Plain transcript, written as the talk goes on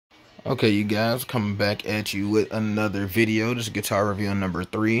Okay, you guys, coming back at you with another video. This is guitar review number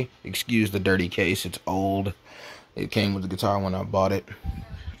 3. Excuse the dirty case, it's old. It came with the guitar when I bought it.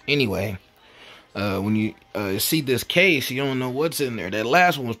 Anyway, when you see this case, you don't know what's in there. That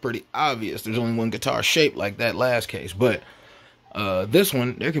last one was pretty obvious. There's only one guitar shaped like that last case. But this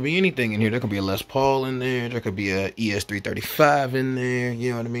one, there could be anything in here. There could be a Les Paul in there. There could be a ES335 in there.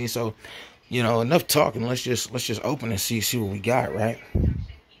 You know what I mean? So, you know, enough talking. Let's just open and see what we got, right?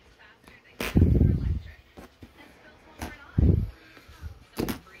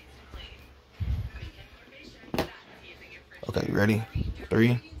 Okay, you ready?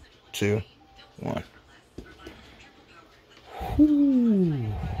 3, 2, 1.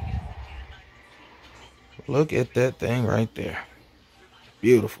 Whew. Look at that thing right there.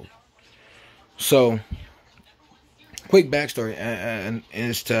 Beautiful. So, quick backstory and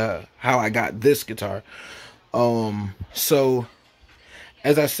as to how I got this guitar. So,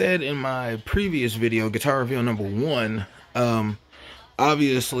 as I said in my previous video, guitar review number 1,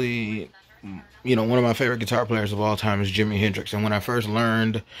 obviously, you know, one of my favorite guitar players of all time is Jimi Hendrix. And when I first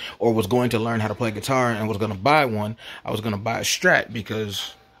learned or was going to learn how to play guitar and was going to buy one, I was going to buy a Strat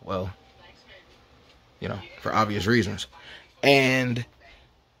because, well, you know, for obvious reasons. And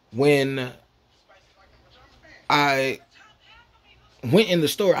when I went in the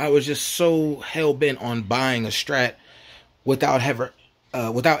store, I was just so hell-bent on buying a Strat without ever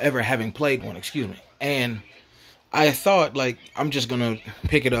having played one, excuse me. And I thought, like, I'm just going to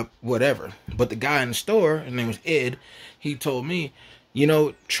pick it up, whatever. But the guy in the store, his name was Ed, he told me, you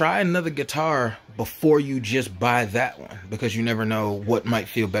know, try another guitar before you just buy that one, because you never know what might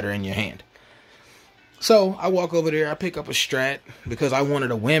feel better in your hand. So I walk over there, I pick up a Strat because I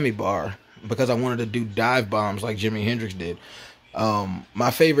wanted a whammy bar, because I wanted to do dive bombs like Jimi Hendrix did.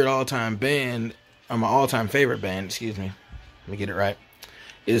 My favorite all-time band, or my all-time favorite band, excuse me, let me get it right,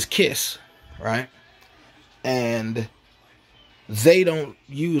 is Kiss, right? And they don't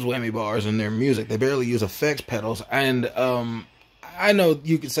use whammy bars in their music. They barely use effects pedals. And I know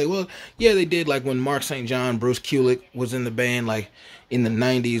you could say, well, yeah, they did, like when Mark St. John, Bruce Kulick was in the band, like in the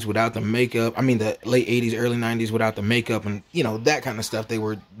 90s without the makeup. I mean, the late 80s, early 90s without the makeup and, you know, that kind of stuff. They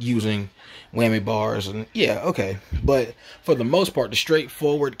were using whammy bars and, yeah, okay. But for the most part, the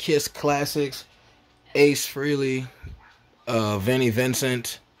straightforward Kiss classics, Ace Frehley, Vinnie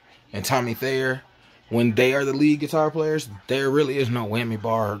Vincent, and Tommy Thayer, when they are the lead guitar players, there really is no whammy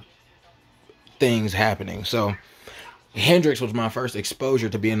bar things happening. So Hendrix was my first exposure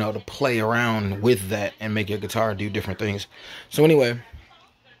to being able to play around with that and make your guitar do different things. So anyway,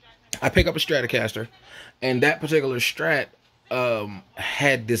 I pick up a Stratocaster, and that particular Strat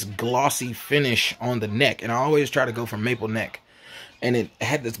had this glossy finish on the neck, and I always try to go for maple neck. And it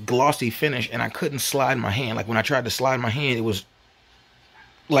had this glossy finish, and I couldn't slide my hand. Like when I tried to slide my hand, it was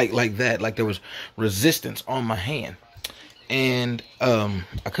like that, like there was resistance on my hand, and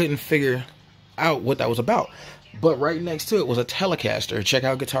I couldn't figure out what that was about. But right next to it was a Telecaster. Check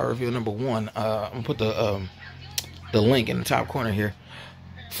out guitar review number 1. I'm gonna put the link in the top corner here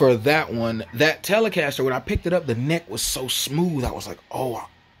for that one. That Telecaster, when I picked it up, the neck was so smooth. I was like, oh,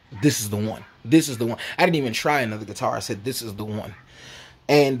 this is the one. This is the one. I didn't even try another guitar. I said, this is the one.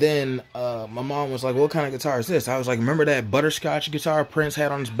 And then my mom was like, what kind of guitar is this? I was like, remember that butterscotch guitar Prince had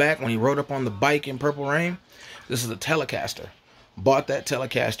on his back when he rode up on the bike in Purple Rain? This is a Telecaster. Bought that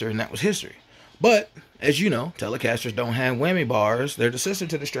Telecaster, and that was history. But, as you know, Telecasters don't have whammy bars. They're the sister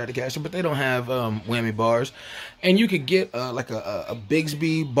to the Stratocaster, but they don't have whammy bars. And you could get like a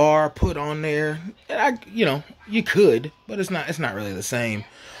Bigsby bar put on there. And you know, you could, but it's not really the same.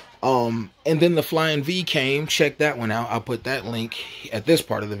 And then the Flying V came. Check that one out. I'll put that link at this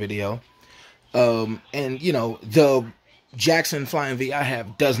part of the video. And you know, the Jackson Flying V I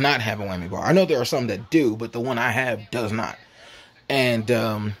have does not have a whammy bar. I know there are some that do, but the one I have does not. And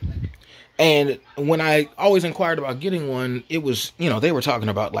when I always inquired about getting one, it was, you know, they were talking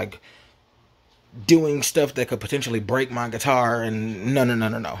about like doing stuff that could potentially break my guitar, and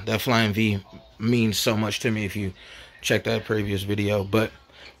no. That Flying V means so much to me if you check that previous video. But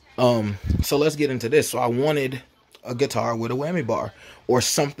so let's get into this. So I wanted a guitar with a whammy bar or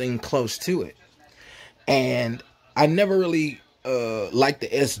something close to it. And I never really liked the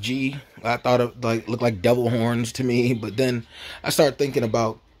SG. I thought it looked like devil horns to me. But then I started thinking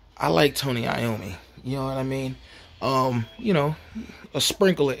about, I like Tony Iommi. You know what I mean? You know, a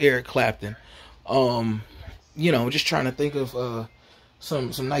sprinkle of Eric Clapton. You know, just trying to think of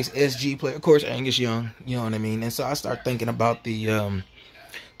some nice SG player. Of course, Angus Young. You know what I mean? And so I started thinking about the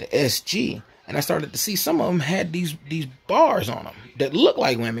SG, and I started to see some of them had these bars on them that looked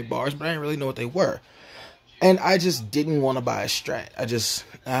like whammy bars, but I didn't really know what they were. And I just didn't want to buy a Strat.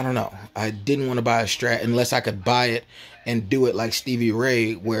 I don't know. I didn't want to buy a Strat unless I could buy it and do it like Stevie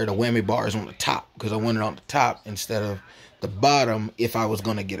Ray, where the whammy bar is on the top, because I want it on the top instead of the bottom if I was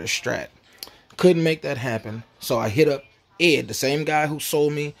going to get a Strat. Couldn't make that happen, so I hit up Ed, the same guy who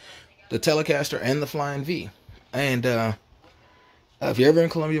sold me the Telecaster and the Flying V. And if you're ever in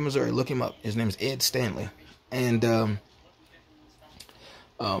Columbia, Missouri, look him up. His name is Ed Stanley. And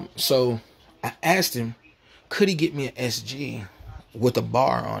so I asked him, could he get me an SG with a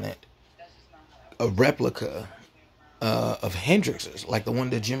bar on it, a replica of Hendrix's, like the one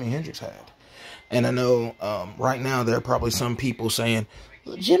that Jimi Hendrix had. And I know right now there are probably some people saying,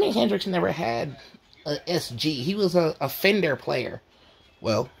 Jimi Hendrix never had a SG. He was a Fender player.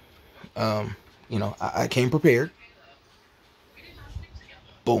 Well, you know, I came prepared.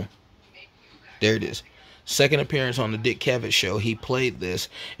 Boom. There it is. Second appearance on the Dick Cavett show. He played this,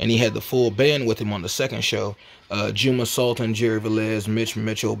 and he had the full band with him on the second show. Juma Sultan, Jerry Velez, Mitch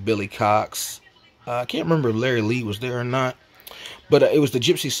Mitchell, Billy Cox. I can't remember if Larry Lee was there or not. But it was the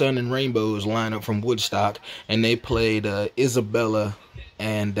Gypsy Sun and Rainbows lineup from Woodstock, and they played Isabella,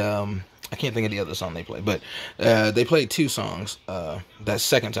 and I can't think of the other song they played, but they played two songs that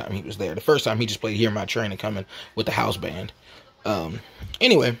second time he was there. The first time he just played Hear My Train and Coming with the house band.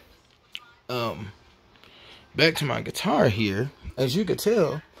 Anyway, back to my guitar here. As you could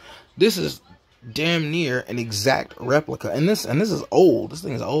tell, this is damn near an exact replica, and this is old. This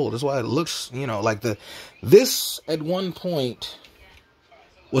thing is old. That's why it looks, you know, like this at one point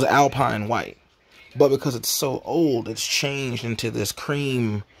was Alpine white, but because it's so old, it's changed into this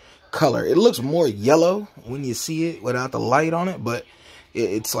cream color. It looks more yellow when you see it without the light on it, but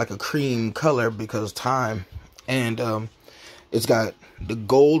it's like a cream color because time. And it's got the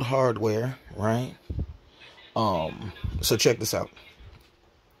gold hardware, right? So check this out.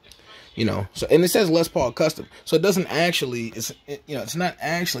 You know, so, and it says Les Paul Custom, so it doesn't actually, it's not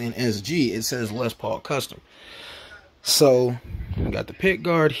actually an SG. It says Les Paul Custom. So we got the pick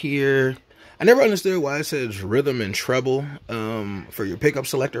guard here. I never understood why it says rhythm and treble for your pickup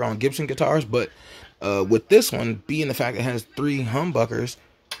selector on Gibson guitars, but with this one, being the fact it has 3 humbuckers,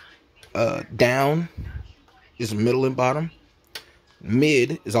 down is middle and bottom,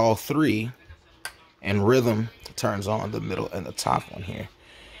 mid is all 3, and rhythm turns on the middle and the top one here.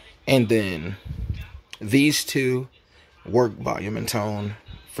 And then these two work volume and tone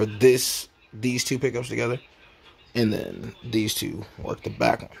for these two pickups together, and then these two work the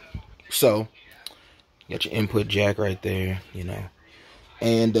back one. So you got your input jack right there, you know.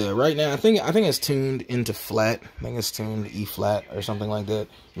 And right now I think it's tuned into flat. I think it's tuned to E flat or something like that.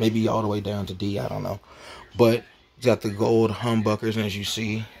 Maybe all the way down to D, I don't know. But it's got the gold humbuckers, and as you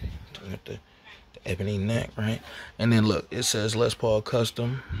see, the ebony neck, right? And then look, it says Les Paul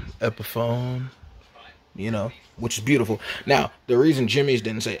Custom Epiphone, you know, which is beautiful. Now, the reason Jimmy's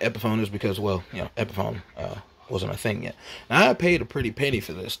didn't say Epiphone is because, well, you know, Epiphone wasn't a thing yet. Now, I paid a pretty penny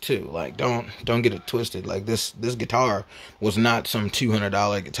for this too. Like, don't get it twisted. Like, this guitar was not some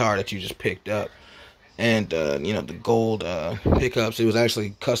 $200 guitar that you just picked up. And you know, the gold pickups, it was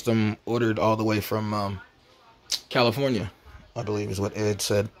actually custom ordered all the way from California, I believe is what Ed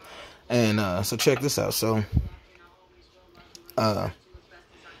said. And so check this out. So I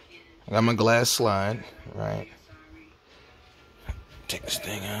got my glass slide, right? Take this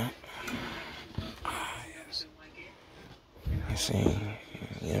thing out. Yes. You see,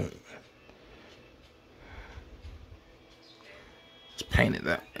 yeah. It's painted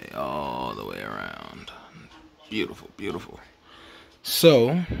that way all the way around. Beautiful, beautiful.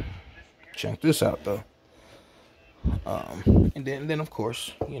 So check this out though. And then of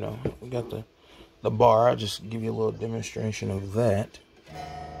course, you know, we got the bar. I'll just give you a little demonstration of that.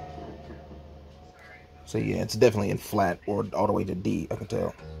 So yeah, it's definitely in flat or all the way to D, I can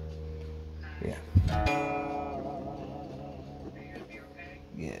tell. Yeah.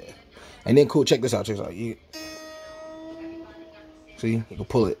 Yeah. And then cool, check this out, You see, you can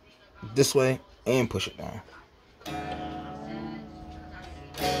pull it this way and push it down.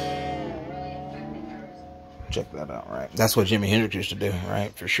 Check that out, right? That's what Jimi Hendrix used to do,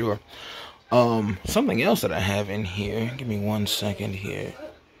 right? For sure. Something else that I have in here, give me 1 second here,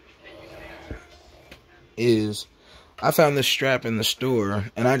 is I found this strap in the store,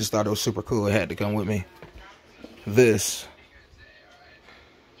 and I just thought it was super cool. It had to come with me. This,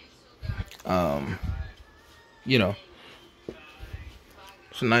 you know,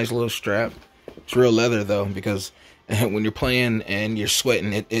 it's a nice little strap. It's real leather though, because when you're playing and you're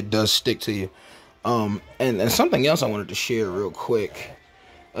sweating, it does stick to you. And something else I wanted to share real quick.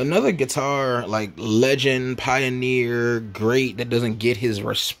 Another guitar, like legend, pioneer, great, that doesn't get his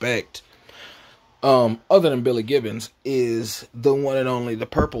respect. other than Billy Gibbons, is the one and only, the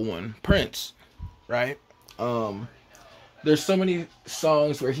purple one, Prince, right? There's so many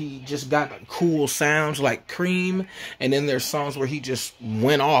songs where he just got cool sounds like Cream, and then there's songs where he just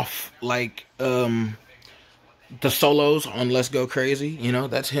went off, like the solos on Let's Go Crazy. You know,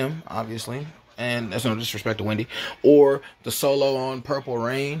 that's him, obviously. And that's no disrespect to Wendy. Or the solo on Purple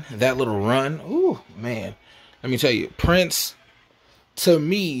Rain, that little run. Ooh, man. Let me tell you, Prince, to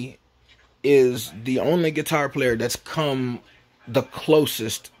me, is the only guitar player that's come the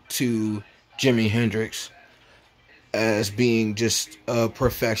closest to Jimi Hendrix as being just a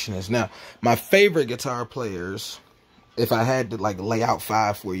perfectionist. Now, my favorite guitar players, if I had to like lay out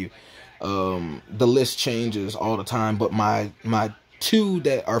 5 for you, the list changes all the time, but my 2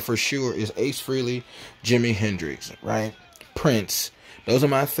 that are for sure is Ace Frehley, Jimi Hendrix, right? Prince. Those are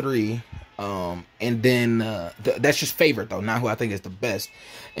my 3. And then that's just favorite though, not who I think is the best.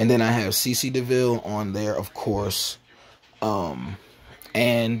 And then I have CC DeVille on there, of course.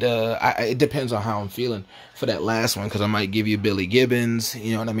 It depends on how I'm feeling for that last one, because I might give you Billy Gibbons,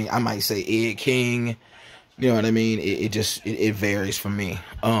 you know what I mean? I might say Ed King, you know what I mean? It varies for me.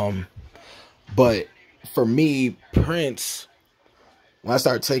 But for me, Prince, when I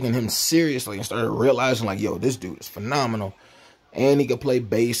started taking him seriously and started realizing like, yo, this dude is phenomenal. And he could play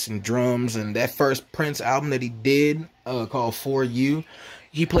bass and drums. And that first Prince album that he did, called For You,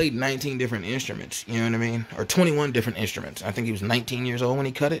 he played 19 different instruments, you know what I mean? Or 21 different instruments. I think he was 19 years old when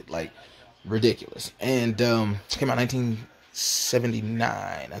he cut it. Like, ridiculous. And it came out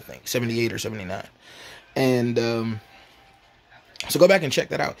 1979, I think. 78 or 79. And so go back and check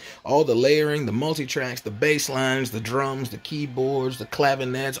that out. All the layering, the multi-tracks, the bass lines, the drums, the keyboards, the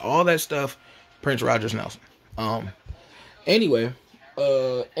clavinets, all that stuff, Prince Rogers Nelson. Anyway,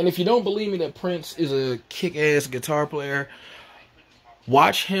 and if you don't believe me that Prince is a kick-ass guitar player,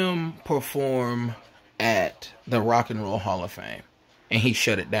 watch him perform at the Rock and Roll Hall of Fame. And he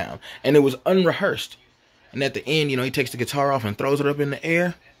shut it down. And it was unrehearsed. And at the end, you know, he takes the guitar off and throws it up in the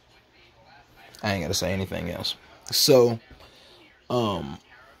air. I ain't got to say anything else. So,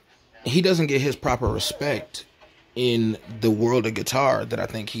 he doesn't get his proper respect in the world of guitar that I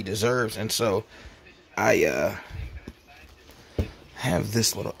think he deserves. And so, I have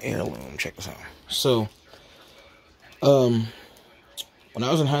this little heirloom. Check this out. So, when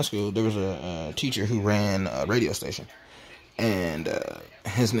I was in high school, there was a teacher who ran a radio station, and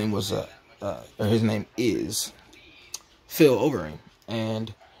his name was his name is Phil Overing,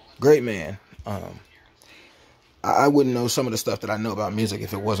 and great man. I wouldn't know some of the stuff that I know about music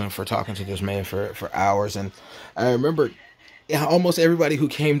if it wasn't for talking to this man for hours. And I remember almost everybody who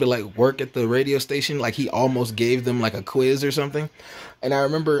came to like work at the radio station, like he almost gave them like a quiz or something. And I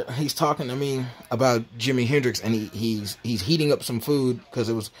remember he's talking to me about Jimi Hendrix, and he's heating up some food because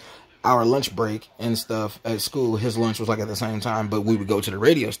it was our lunch break and stuff at school. His lunch was like at the same time, but we would go to the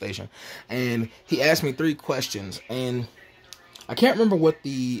radio station. And he asked me 3 questions, and I can't remember what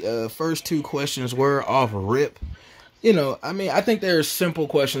the first 2 questions were off rip. You know, I mean, I think they're simple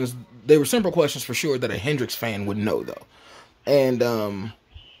questions. They were simple questions for sure that a Hendrix fan would know, though. And,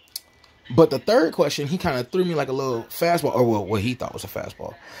 but the 3rd question, he kind of threw me like a little fastball, or well, what he thought was a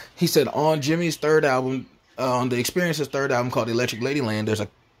fastball. He said, on Jimmy's 3rd album, on the Experience's 3rd album called Electric Ladyland, there's a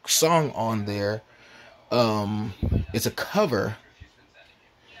song on there. It's a cover.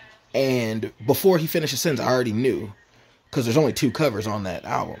 And before he finished his sentence, I already knew, because there's only 2 covers on that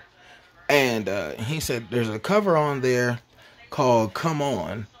album. And he said, there's a cover on there called Come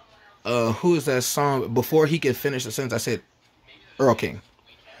On. Who is that song? Before he could finish the sentence, I said, Earl King.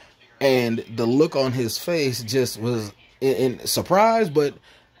 And the look on his face just was in surprise, but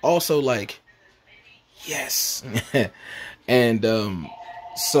also like, yes. And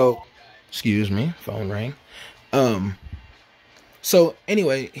so, excuse me, phone rang. So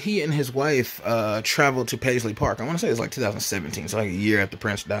anyway, he and his wife traveled to Paisley Park. I want to say it was like 2017, so like a year after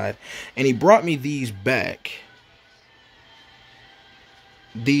Prince died. And he brought me these back.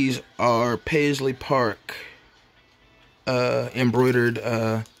 These are Paisley Park embroidered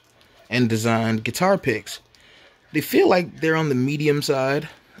and designed guitar picks. They feel like they're on the medium side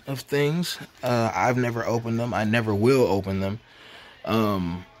of things. I've never opened them. I never will open them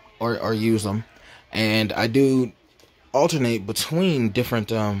or use them. And I do alternate between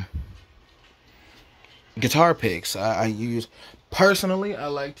different guitar picks. I use, personally, I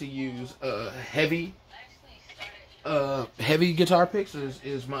like to use heavy guitar picks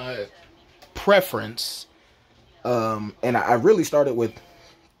is my preference. And I really started with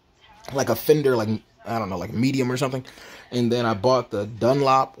like a Fender, like, I don't know, like medium or something. And then I bought the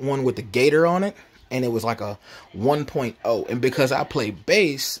Dunlop one with the gator on it, and it was like a 1.0. And because I play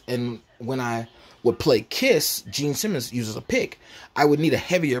bass, and when I would play Kiss, Gene Simmons uses a pick. I would need a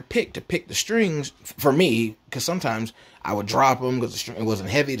heavier pick to pick the strings for me, because sometimes I would drop them because the string wasn't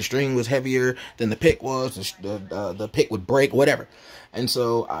heavy. The string was heavier than the pick was. The pick would break, whatever. And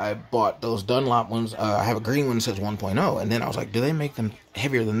so I bought those Dunlop ones. I have a green one that says 1.0. And then I was like, do they make them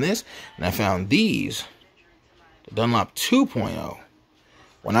heavier than this? And I found these, the Dunlop 2.0.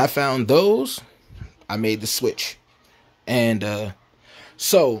 When I found those, I made the switch. And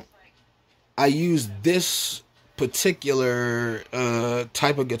so I use this particular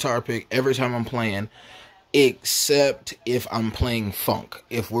type of guitar pick every time I'm playing, except if I'm playing funk.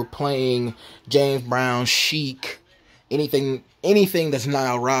 If we're playing James Brown, Chic, anything that's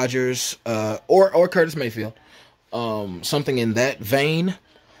Nile Rodgers or Curtis Mayfield, something in that vein.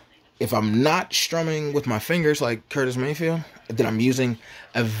 If I'm not strumming with my fingers like Curtis Mayfield, then I'm using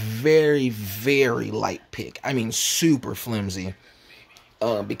a very, very light pick. I mean, super flimsy.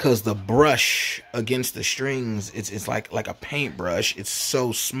 Because the brush against the strings, it's like a paintbrush. It's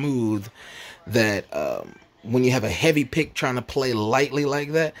so smooth that when you have a heavy pick trying to play lightly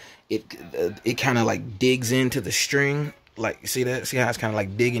like that, it kind of like digs into the string. Like, see that? See how it's kind of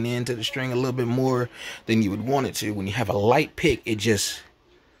like digging into the string a little bit more than you would want it to. When you have a light pick, it just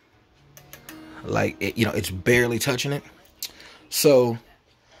like it's barely touching it. So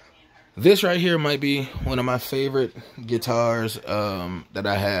this right here might be one of my favorite guitars that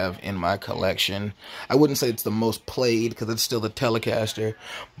I have in my collection. I wouldn't say it's the most played because it's still the Telecaster,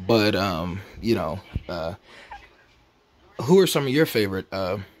 but who are some of your favorite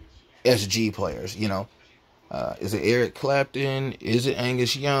SG players? Is it Eric Clapton? Is it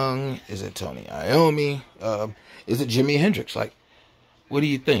Angus Young? Is it Tony Iommi? Is it Jimi Hendrix? Like, what do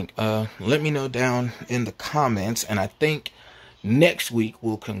you think? Let me know down in the comments. And I think next week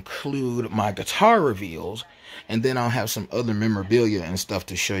we'll conclude my guitar reveals, and then I'll have some other memorabilia and stuff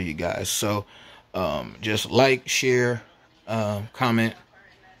to show you guys. So just like, share, comment,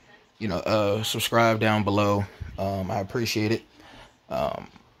 subscribe down below. I appreciate it.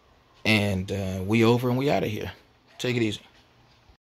 And we over and we out of here. Take it easy.